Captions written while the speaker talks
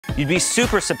You'd be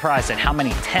super surprised at how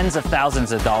many tens of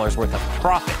thousands of dollars worth of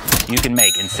profit you can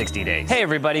make in 60 days. Hey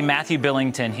everybody, Matthew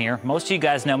Billington here. Most of you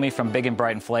guys know me from Big and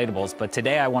Bright Inflatables, but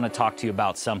today I want to talk to you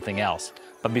about something else.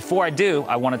 But before I do,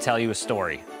 I want to tell you a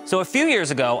story. So a few years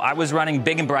ago, I was running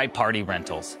Big and Bright party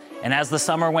rentals. And as the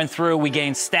summer went through, we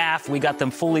gained staff, we got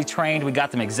them fully trained, we got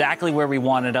them exactly where we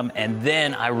wanted them, and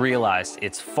then I realized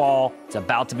it's fall, it's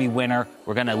about to be winter,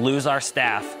 we're gonna lose our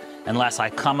staff unless I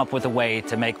come up with a way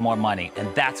to make more money.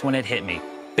 And that's when it hit me,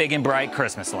 Big and Bright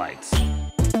Christmas lights.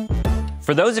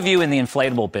 For those of you in the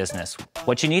inflatable business,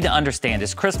 what you need to understand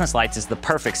is Christmas lights is the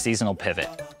perfect seasonal pivot.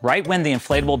 Right when the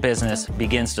inflatable business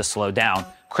begins to slow down,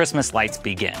 Christmas lights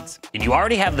begins. And you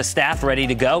already have the staff ready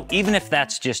to go, even if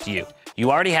that's just you.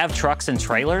 You already have trucks and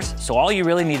trailers, so all you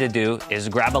really need to do is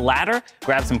grab a ladder,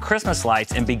 grab some Christmas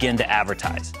lights, and begin to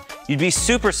advertise. You'd be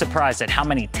super surprised at how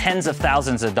many tens of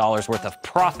thousands of dollars worth of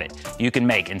profit you can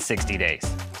make in 60 days.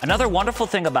 Another wonderful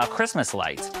thing about Christmas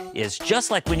lights is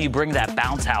just like when you bring that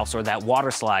bounce house or that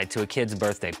water slide to a kid's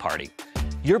birthday party,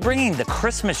 you're bringing the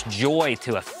Christmas joy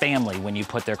to a family when you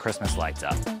put their Christmas lights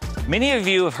up. Many of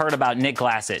you have heard about Nick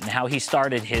Glassett and how he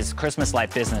started his Christmas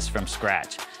light business from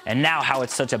scratch, and now how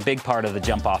it's such a big part of the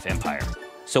Jump Off empire.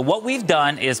 So what we've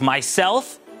done is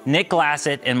myself, Nick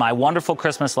Glassett, and my wonderful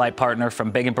Christmas light partner from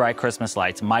Big and Bright Christmas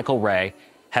Lights, Michael Ray,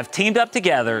 have teamed up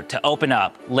together to open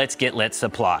up Let's Get Lit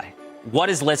Supply. What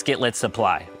is Let's Get Lit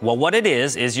Supply? Well, what it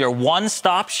is your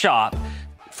one-stop shop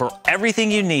for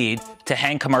everything you need to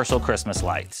hang commercial Christmas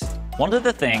lights. One of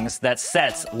the things that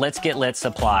sets Let's Get Lit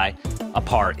Supply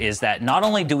apart is that not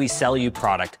only do we sell you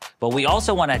product, but we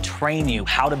also want to train you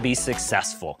how to be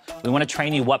successful. We want to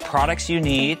train you what products you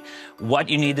need, what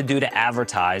you need to do to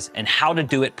advertise, and how to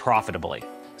do it profitably.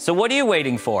 So what are you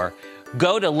waiting for?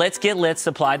 Go to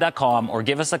letsgetlitsupply.com or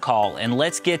give us a call, and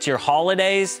let's get your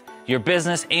holidays, your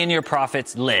business, and your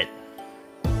profits lit.